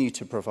continue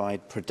to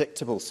provide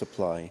predictable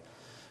supply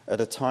at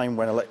a time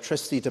when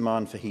electricity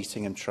demand for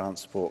heating and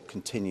transport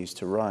continues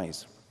to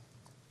rise.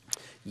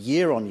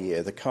 Year on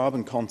year, the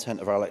carbon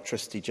content of our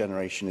electricity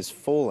generation is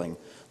falling,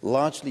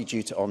 largely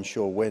due to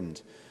onshore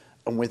wind.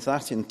 And with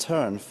that, in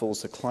turn,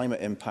 falls the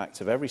climate impact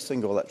of every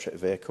single electric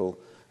vehicle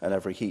and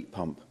every heat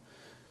pump.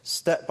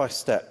 Step by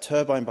step,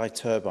 turbine by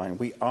turbine,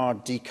 we are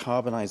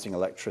decarbonising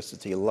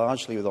electricity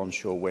largely with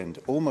onshore wind,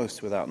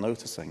 almost without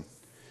noticing.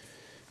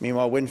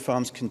 Meanwhile, wind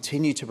farms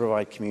continue to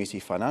provide community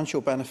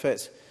financial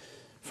benefit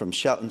from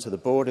Shetland to the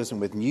borders,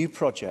 and with new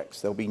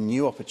projects, there will be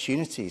new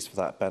opportunities for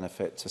that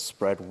benefit to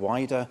spread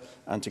wider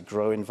and to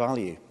grow in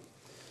value.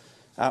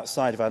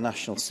 Outside of our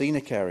national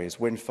scenic areas,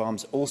 wind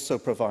farms also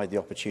provide the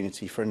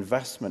opportunity for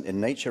investment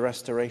in nature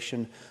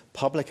restoration,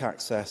 public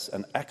access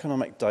and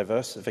economic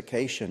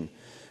diversification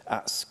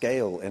at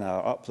scale in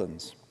our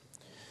uplands.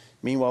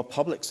 Meanwhile,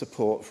 public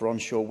support for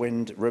onshore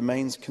wind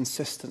remains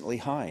consistently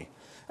high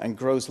and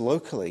grows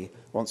locally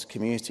once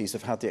communities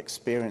have had the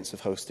experience of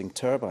hosting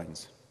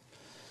turbines.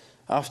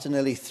 After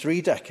nearly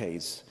 3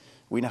 decades,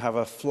 we now have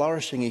a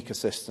flourishing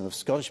ecosystem of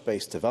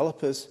Scottish-based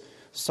developers,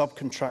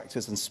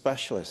 subcontractors and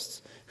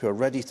specialists who are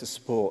ready to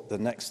support the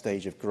next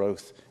stage of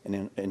growth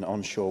in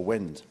onshore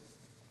wind.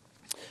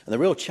 And the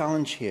real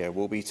challenge here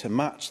will be to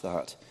match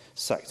that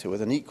sector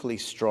with an equally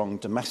strong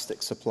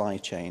domestic supply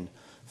chain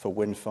for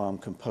wind farm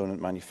component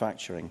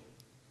manufacturing.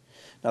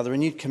 Now, the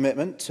renewed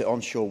commitment to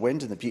onshore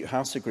wind in the Butte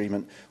House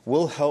Agreement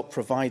will help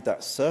provide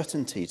that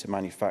certainty to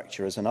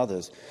manufacturers and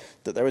others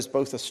that there is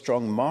both a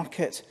strong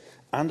market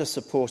and a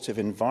supportive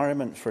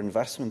environment for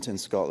investment in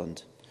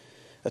Scotland.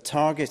 A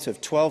target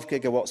of 12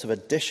 gigawatts of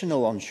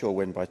additional onshore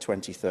wind by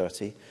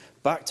 2030,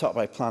 backed up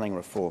by planning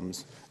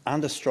reforms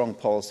and a strong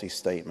policy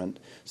statement,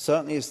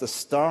 certainly is the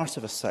start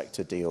of a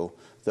sector deal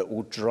that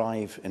will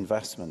drive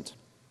investment.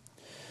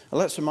 And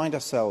let's remind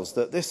ourselves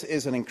that this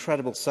is an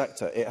incredible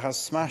sector. It has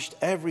smashed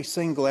every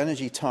single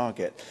energy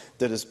target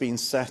that has been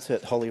set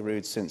at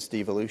Holyrood since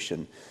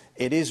devolution.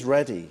 It is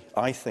ready,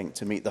 I think,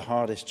 to meet the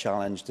hardest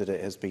challenge that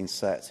it has been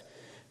set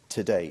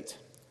to date.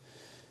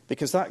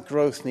 because that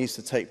growth needs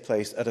to take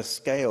place at a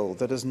scale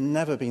that has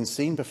never been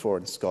seen before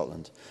in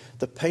Scotland.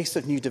 The pace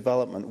of new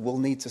development will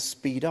need to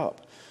speed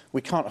up. We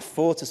can't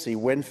afford to see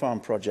wind farm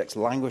projects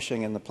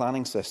languishing in the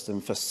planning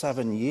system for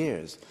 7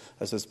 years,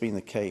 as has been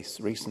the case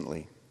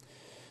recently.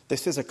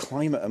 This is a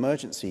climate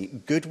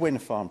emergency. Good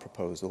wind farm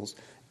proposals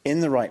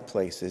in the right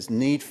places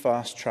need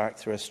fast-track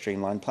through a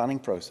streamlined planning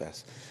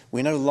process.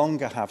 We no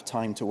longer have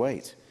time to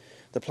wait.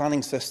 The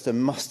planning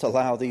system must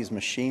allow these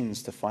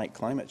machines to fight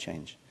climate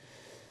change.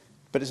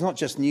 But it's not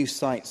just new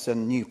sites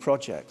and new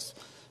projects.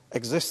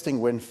 Existing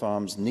wind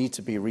farms need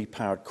to be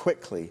repowered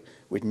quickly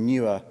with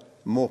newer,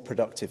 more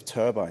productive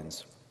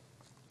turbines.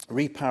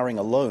 Repowering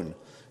alone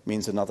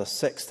means another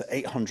 600 to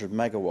 800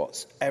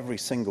 megawatts every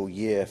single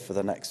year for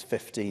the next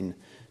 15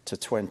 to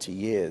 20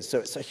 years. So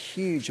it's a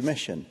huge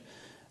mission,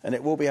 and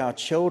it will be our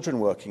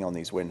children working on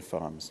these wind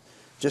farms,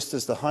 just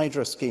as the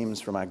hydro schemes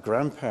from our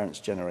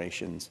grandparents'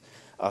 generations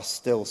are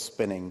still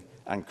spinning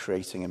and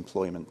creating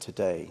employment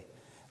today.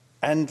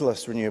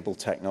 Endless renewable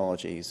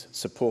technologies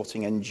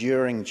supporting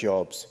enduring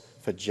jobs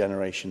for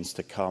generations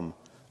to come.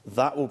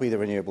 That will be the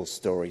renewable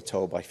story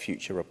told by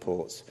future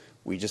reports.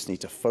 We just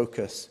need to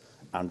focus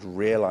and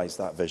realise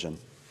that vision.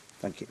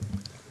 Thank you.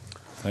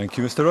 Thank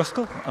you, Mr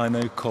Ruskell. I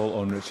now call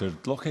on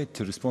Richard Lockhead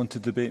to respond to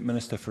the debate.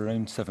 Minister, for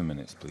around 7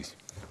 minutes, please.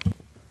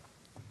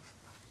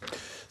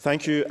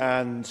 Thank you,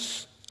 and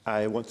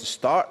I want to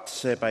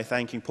start by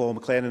thanking Paul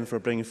McLennan for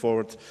bringing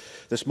forward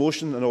this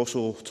motion, and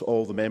also to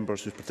all the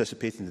members who have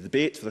participated in the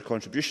debate for their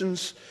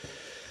contributions.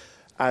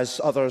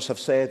 As others have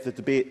said, the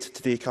debate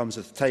today comes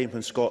at a time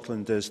when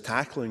Scotland is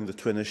tackling the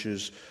twin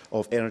issues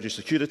of energy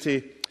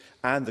security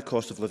and the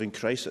cost of living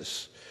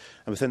crisis.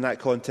 And within that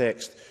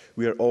context,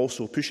 we are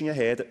also pushing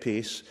ahead at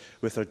pace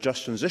with our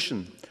just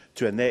transition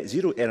to a net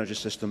zero energy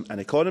system and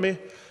economy,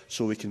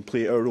 so we can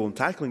play our role in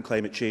tackling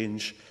climate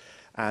change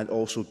and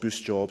also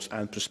boost jobs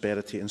and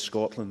prosperity in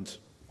Scotland.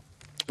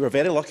 We're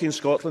very lucky in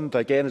Scotland,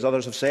 again, as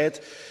others have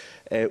said.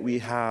 We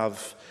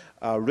have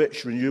a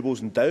rich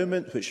renewables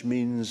endowment, which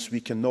means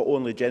we can not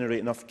only generate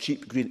enough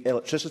cheap green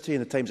electricity in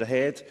the times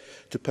ahead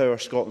to power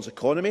Scotland's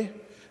economy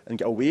and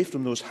get away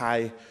from those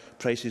high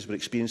prices we're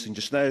experiencing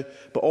just now,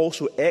 but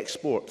also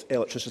export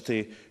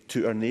electricity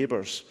to our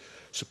neighbours,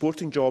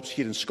 supporting jobs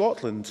here in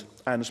Scotland,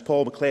 and as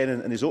Paul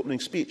McLennan in his opening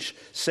speech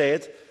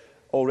said,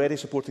 already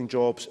supporting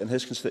jobs in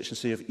his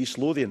constituency of East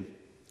Lothian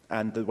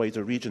and the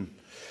wider region.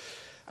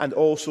 And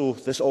also,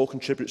 this all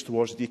contributes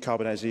towards the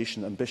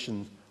decarbonisation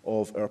ambition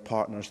of our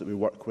partners that we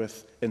work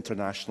with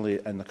internationally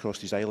and across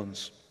these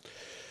islands.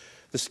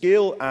 The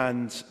scale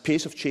and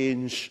pace of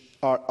change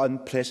are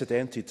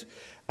unprecedented,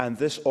 and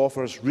this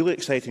offers really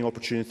exciting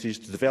opportunities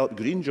to develop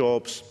green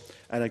jobs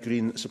and a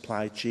green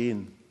supply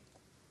chain.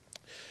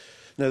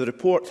 Now, the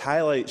report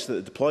highlights that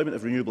the deployment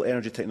of renewable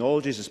energy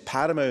technologies is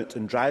paramount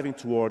in driving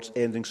towards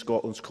ending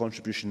Scotland's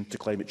contribution to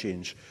climate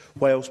change,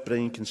 whilst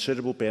bringing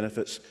considerable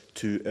benefits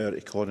to our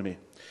economy.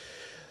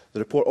 The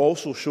report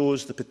also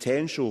shows the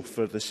potential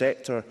for the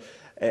sector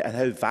and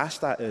how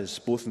vast that is,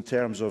 both in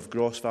terms of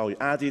gross value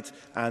added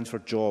and for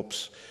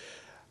jobs.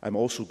 I'm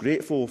also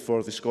grateful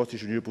for the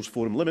Scottish Renewables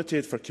Forum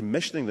Limited for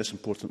commissioning this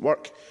important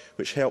work,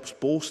 which helps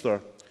bolster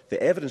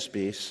the evidence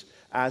base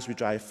as we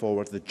drive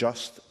forward the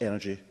just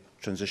energy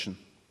transition.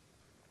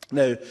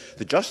 Now,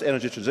 the just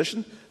energy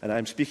transition, and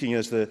I'm speaking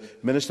as the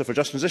Minister for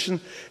Just Transition,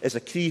 is a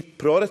key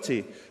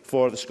priority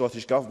for the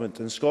Scottish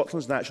Government, and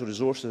Scotland's natural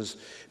resources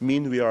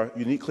mean we are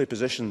uniquely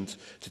positioned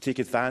to take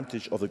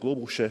advantage of the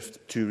global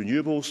shift to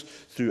renewables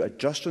through a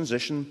just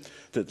transition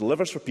that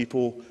delivers for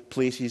people,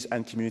 places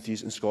and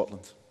communities in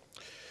Scotland.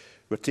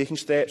 We're taking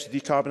steps to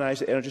decarbonise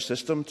the energy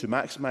system to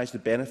maximise the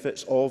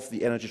benefits of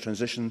the energy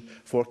transition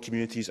for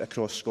communities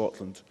across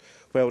Scotland,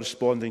 while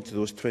responding to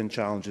those twin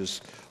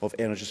challenges of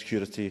energy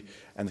security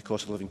and the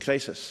cost of living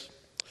crisis.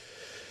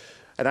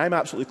 And I'm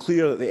absolutely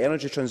clear that the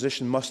energy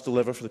transition must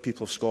deliver for the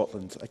people of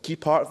Scotland. A key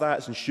part of that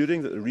is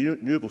ensuring that the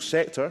renewable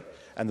sector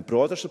and the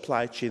broader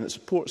supply chain that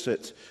supports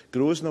it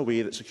grows in a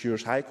way that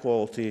secures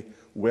high-quality,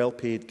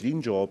 well-paid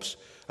green jobs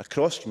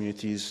across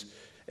communities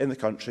in the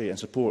country and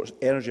supports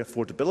energy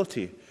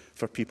affordability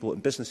for people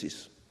and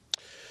businesses.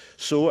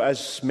 So,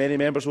 as many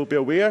members will be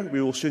aware,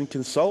 we will soon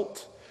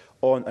consult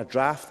on a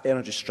draft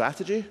energy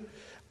strategy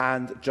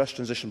and just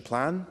transition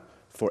plan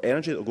for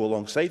energy that will go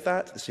alongside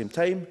that at the same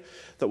time,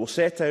 that will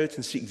set out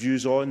and seek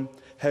views on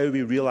how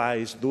we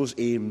realise those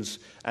aims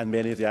and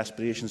many of the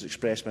aspirations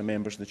expressed by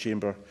members in the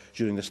Chamber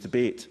during this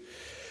debate.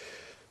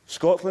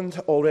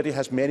 Scotland already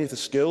has many of the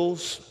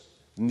skills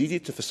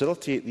needed to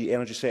facilitate the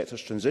energy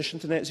sector's transition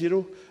to net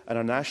zero, and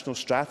our national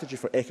strategy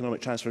for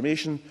economic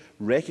transformation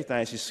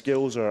recognises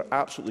skills are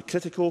absolutely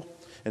critical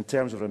in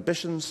terms of our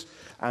ambitions,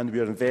 and we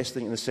are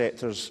investing in the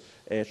sector's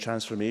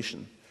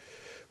transformation.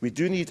 We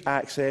do need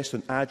access to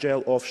an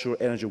agile offshore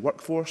energy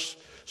workforce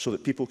so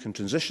that people can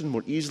transition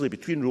more easily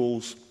between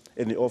roles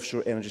in the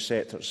offshore energy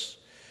sectors.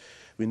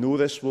 We know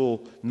this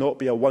will not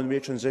be a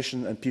one-way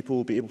transition, and people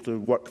will be able to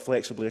work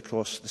flexibly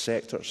across the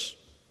sectors.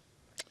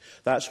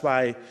 That's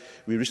why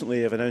we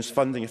recently have announced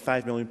funding of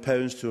 £5 million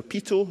to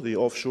APITO, the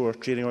offshore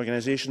training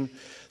organisation,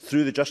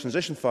 through the Just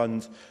Transition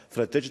Fund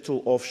for a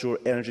digital offshore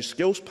energy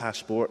skills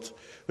passport,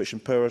 which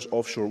empowers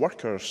offshore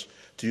workers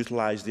to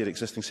utilise their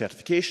existing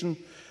certification,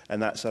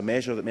 and that's a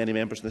measure that many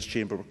members in this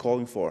chamber were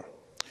calling for.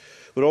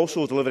 We're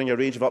also delivering a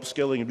range of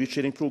upskilling and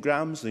retraining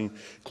programmes,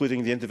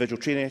 including the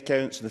individual training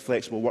accounts and the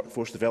Flexible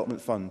Workforce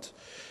Development Fund.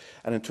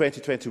 And in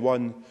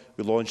 2021,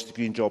 we launched the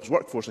Green Jobs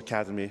Workforce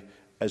Academy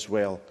as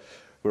well.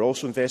 We're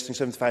also investing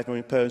 £75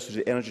 million through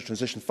the Energy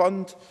Transition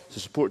Fund to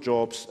support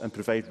jobs and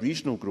provide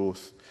regional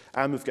growth.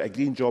 And we've got a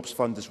Green Jobs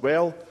Fund as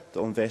well that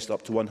will invest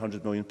up to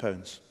 £100 million.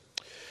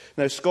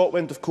 Now,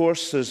 ScotWind, of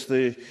course, is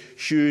the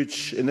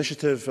huge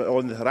initiative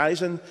on the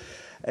horizon.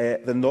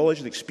 The knowledge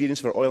and experience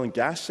of our oil and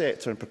gas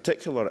sector, in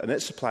particular, and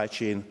its supply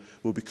chain,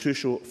 will be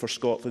crucial for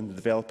Scotland in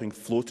developing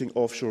floating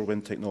offshore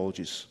wind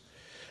technologies.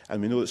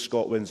 And we know that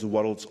ScotWind is the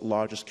world's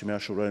largest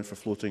commercial round for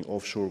floating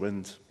offshore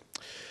wind.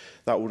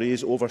 That will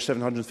raise over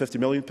 £750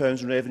 million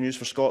in revenues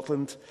for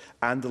Scotland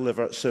and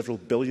deliver several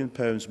 £1 billion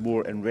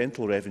more in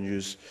rental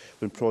revenues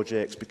when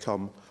projects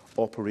become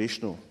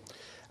operational.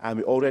 And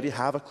we already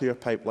have a clear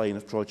pipeline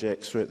of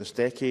projects throughout this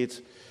decade,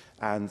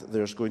 and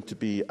there's going to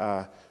be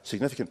a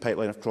significant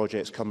pipeline of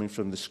projects coming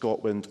from the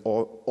ScotWind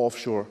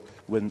offshore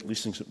wind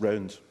leasing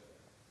round.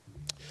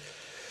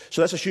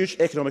 So that's a huge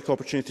economic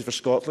opportunity for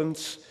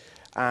Scotland,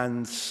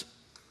 and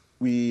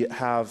we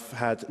have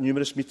had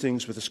numerous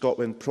meetings with the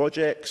ScotWind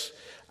projects,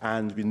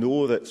 and we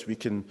know that we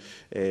can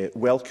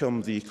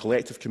welcome the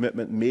collective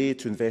commitment made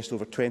to invest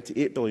over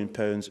 £28 billion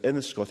in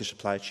the Scottish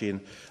supply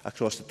chain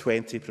across the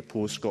 20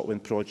 proposed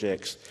ScotWind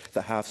projects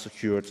that have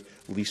secured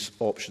lease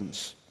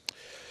options.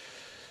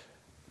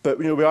 But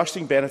we are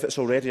seeing benefits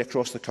already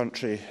across the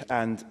country,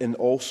 and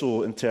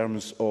also in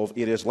terms of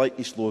areas like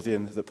East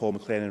Lothian that Paul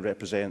McLennan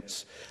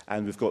represents.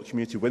 And we've got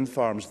community wind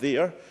farms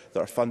there that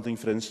are funding,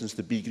 for instance,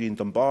 the Be Green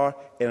Dunbar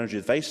Energy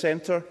Advice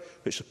Centre,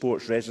 which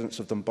supports residents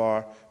of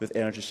Dunbar with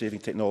energy-saving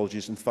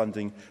technologies and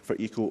funding for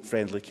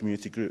eco-friendly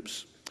community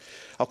groups.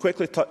 I'll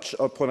quickly touch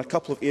upon a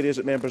couple of areas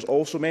that members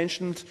also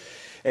mentioned.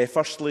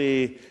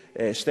 Firstly,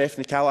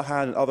 Stephanie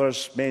Callaghan and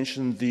others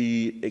mentioned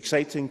the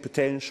exciting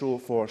potential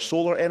for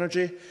solar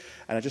energy.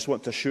 And I just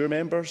want to assure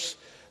members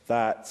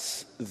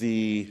that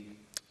the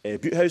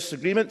Butte House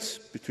agreement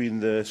between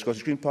the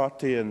Scottish Green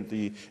Party and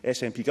the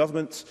SNP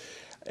government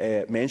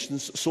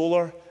mentions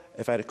solar,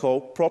 if I recall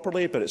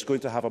properly, but it's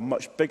going to have a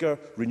much bigger,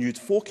 renewed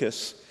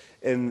focus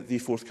in the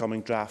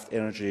forthcoming draft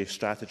energy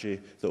strategy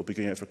that will be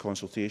going out for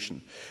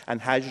consultation. And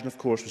hydrogen, of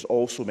course, was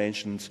also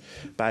mentioned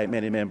by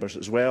many members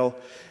as well.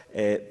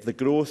 The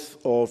growth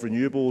of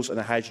renewables and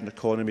a hydrogen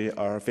economy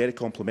are very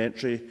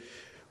complementary.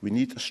 We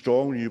need a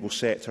strong renewable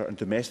sector and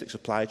domestic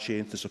supply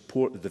chain to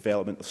support the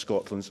development of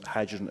Scotland's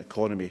hydrogen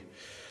economy.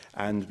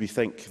 And we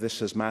think this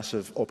has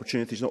massive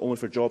opportunities, not only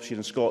for jobs here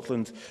in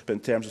Scotland, but in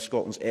terms of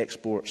Scotland's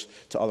exports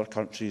to other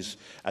countries,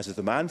 as the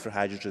demand for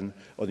hydrogen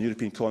on the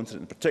European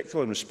continent, in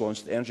particular in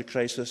response to the energy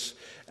crisis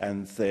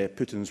and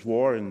Putin's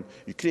war in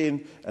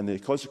Ukraine and the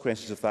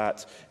consequences of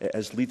that,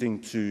 is leading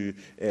to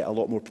a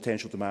lot more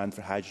potential demand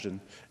for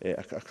hydrogen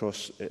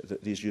across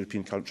these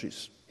European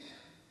countries.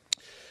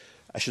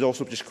 I should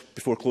also, just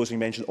before closing,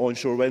 mention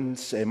onshore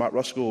wind. Mark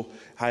Ruskell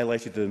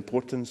highlighted the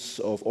importance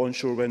of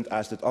onshore wind,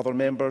 as did other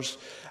members,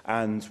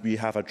 and we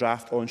have a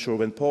draft onshore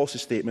wind policy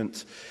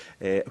statement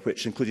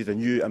which included a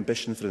new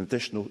ambition for an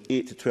additional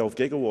 8 to 12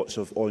 gigawatts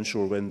of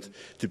onshore wind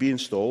to be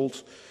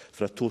installed,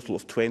 for a total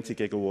of 20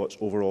 gigawatts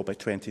overall by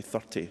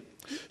 2030.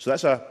 So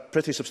that's a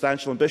pretty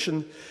substantial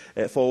ambition.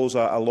 It follows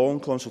a long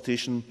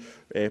consultation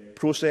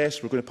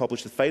process. We're going to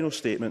publish the final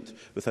statement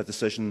with a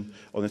decision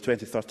on the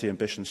 2030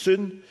 ambition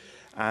soon,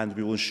 and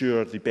we will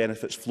ensure the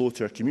benefits flow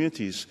to our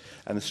communities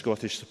and the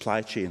Scottish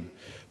supply chain.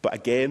 But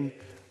again,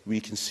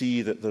 we can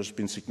see that there's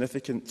been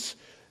significant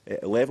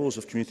levels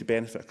of community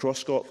benefit across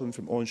Scotland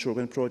from onshore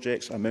wind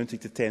projects, amounting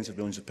to tens of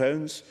millions of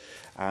pounds,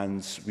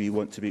 and we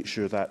want to make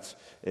sure that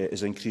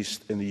is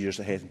increased in the years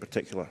ahead in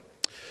particular.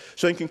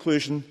 So in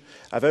conclusion,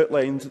 I've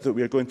outlined that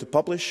we are going to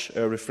publish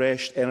our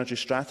refreshed energy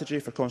strategy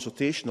for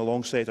consultation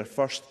alongside our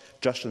first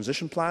Just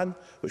Transition Plan,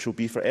 which will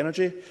be for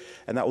energy,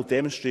 and that will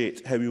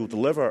demonstrate how we will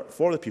deliver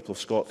for the people of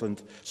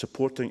Scotland,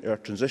 supporting our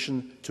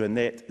transition to a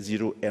net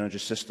zero energy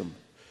system.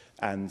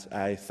 And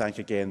I thank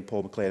again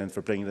Paul McLennan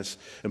for bringing this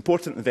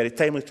important and very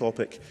timely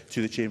topic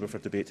to the Chamber for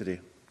debate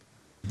today.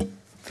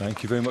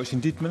 Thank you very much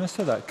indeed,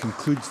 Minister. That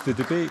concludes the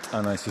debate,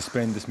 and I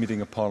suspend this meeting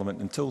of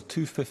Parliament until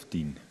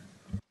 2:15.